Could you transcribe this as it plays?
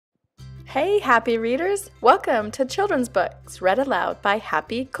Hey, happy readers! Welcome to Children's Books, read aloud by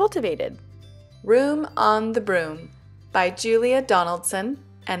Happy Cultivated. Room on the Broom by Julia Donaldson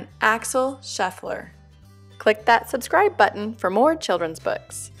and Axel Scheffler. Click that subscribe button for more children's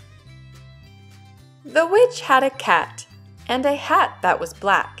books. The witch had a cat, and a hat that was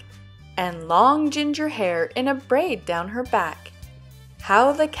black, and long ginger hair in a braid down her back.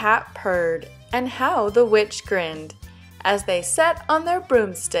 How the cat purred, and how the witch grinned, as they sat on their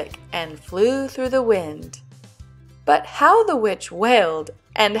broomstick and flew through the wind. But how the witch wailed,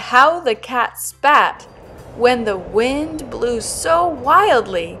 and how the cat spat, when the wind blew so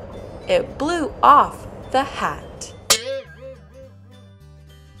wildly, it blew off the hat.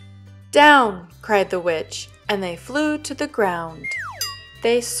 Down, cried the witch, and they flew to the ground.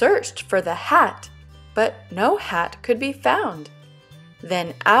 They searched for the hat, but no hat could be found.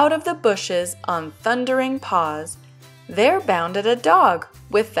 Then out of the bushes on thundering paws, there bounded a dog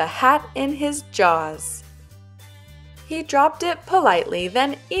with the hat in his jaws. He dropped it politely,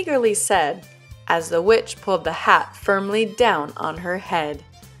 then eagerly said, as the witch pulled the hat firmly down on her head,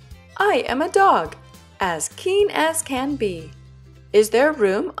 "I am a dog, as keen as can be. Is there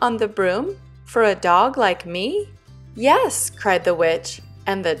room on the broom for a dog like me?" "Yes," cried the witch,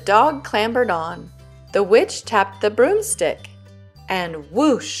 and the dog clambered on. The witch tapped the broomstick, and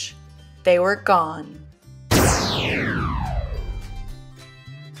whoosh, they were gone.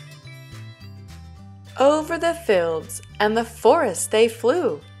 Over the fields and the forest they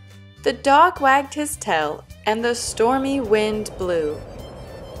flew. The dog wagged his tail, and the stormy wind blew.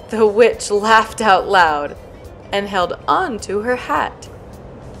 The witch laughed out loud and held on to her hat,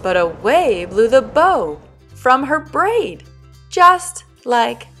 but away blew the bow from her braid, just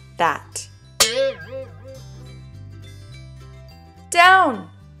like that. "Down!"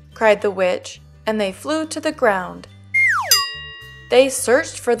 cried the witch, and they flew to the ground. They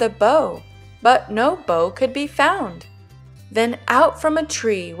searched for the bow, but no bow could be found. Then out from a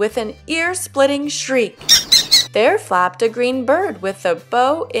tree with an ear-splitting shriek, there flapped a green bird with the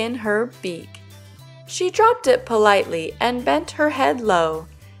bow in her beak. She dropped it politely and bent her head low,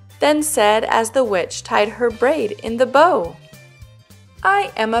 then said as the witch tied her braid in the bow,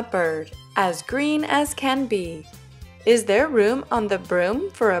 "I am a bird, as green as can be. Is there room on the broom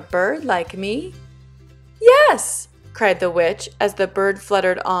for a bird like me?" "Yes!" cried the witch as the bird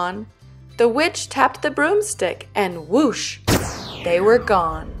fluttered on. The witch tapped the broomstick, and whoosh, they were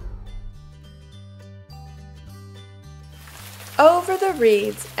gone. Over the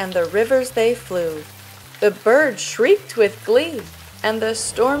reeds and the rivers they flew. The bird shrieked with glee, and the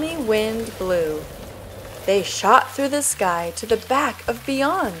stormy wind blew. They shot through the sky to the back of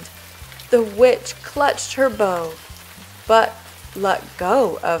beyond. The witch clutched her bow, but let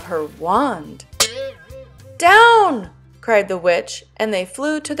go of her wand. "Down!" cried the witch, and they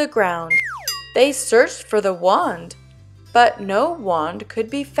flew to the ground. They searched for the wand, but no wand could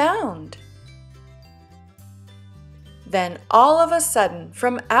be found. Then all of a sudden,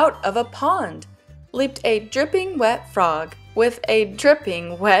 from out of a pond, leaped a dripping wet frog with a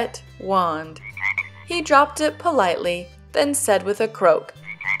dripping wet wand. He dropped it politely, then said with a croak,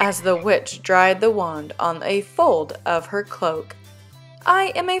 as the witch dried the wand on a fold of her cloak,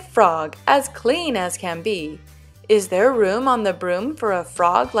 "I am a frog, as clean as can be. Is there room on the broom for a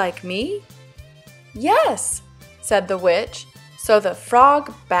frog like me?" "Yes," said the witch, so the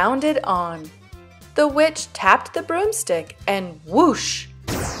frog bounded on. The witch tapped the broomstick, and whoosh,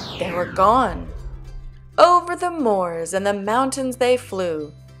 they were gone. Over the moors and the mountains they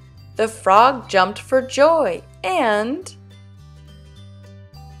flew. The frog jumped for joy, and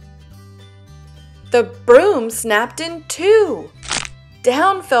the broom snapped in two.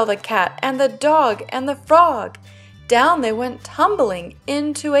 Down fell the cat and the dog and the frog. Down they went tumbling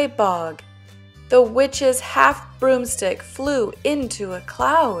into a bog. The witch's half broomstick flew into a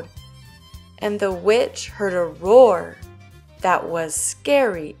cloud, and the witch heard a roar that was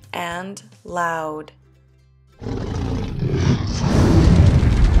scary and loud.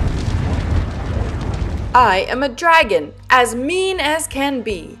 "I am a dragon, as mean as can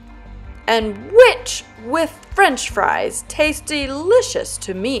be, and witch with French fries taste delicious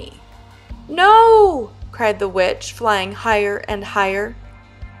to me." "No!" cried the witch, flying higher and higher.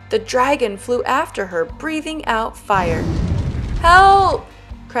 The dragon flew after her, breathing out fire. "Help!"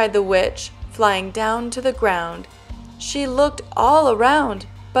 cried the witch, flying down to the ground. She looked all around,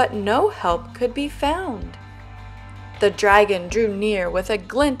 but no help could be found. The dragon drew near with a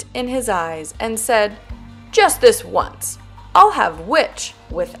glint in his eyes and said, "Just this once, I'll have witch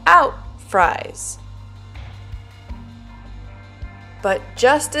without fries." But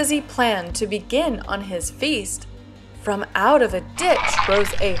just as he planned to begin on his feast, From out of a ditch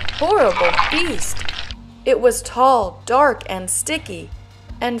rose a horrible beast. It was tall, dark, and sticky,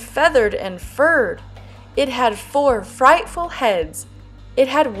 and feathered and furred. It had 4 frightful heads. It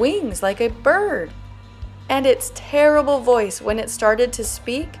had wings like a bird. And its terrible voice when it started to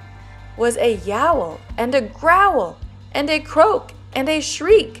speak was a yowl and a growl and a croak and a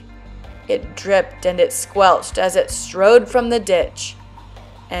shriek. It dripped and it squelched as it strode from the ditch.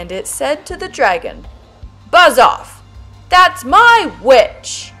 And it said to the dragon, "Buzz off! That's my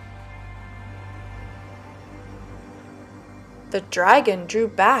witch!" The dragon drew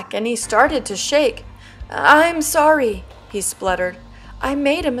back and he started to shake. "I'm sorry," he spluttered. "I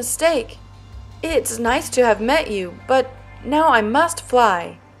made a mistake. It's nice to have met you, but now I must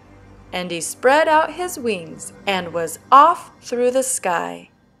fly." And he spread out his wings and was off through the sky.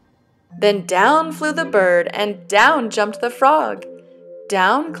 Then down flew the bird and down jumped the frog.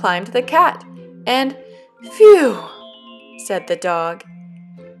 Down climbed the cat, and "Phew!" said the dog.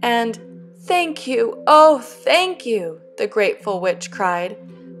 And "Thank you, oh thank you," the grateful witch cried.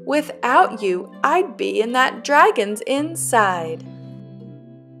 "Without you, I'd be in that dragon's inside."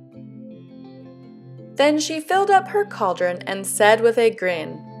 Then she filled up her cauldron and said with a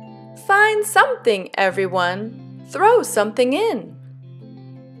grin, "Find something, everyone, throw something in."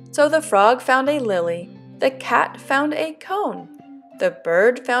 So the frog found a lily, the cat found a cone, the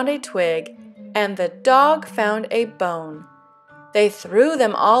bird found a twig, and the dog found a bone. They threw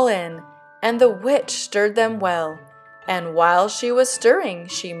them all in, and the witch stirred them well, and while she was stirring,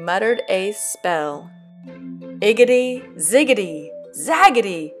 she muttered a spell. Iggity, ziggity,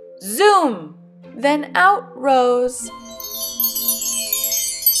 zaggity, zoom! Then out rose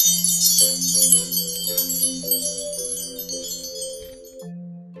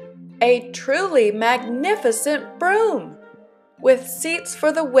a truly magnificent broom, with seats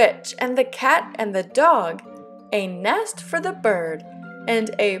for the witch and the cat and the dog, a nest for the bird,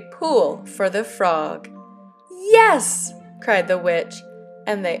 and a pool for the frog. "Yes!" cried the witch,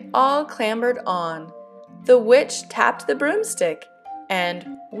 and they all clambered on. The witch tapped the broomstick,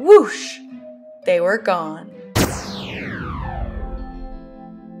 and whoosh! They were gone.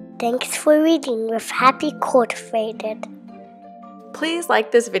 Thanks for reading with Happy Cultivated. Please like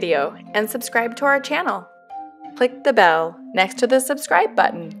this video and subscribe to our channel. Click the bell next to the subscribe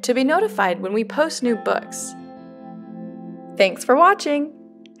button to be notified when we post new books. Thanks for watching.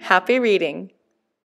 Happy reading!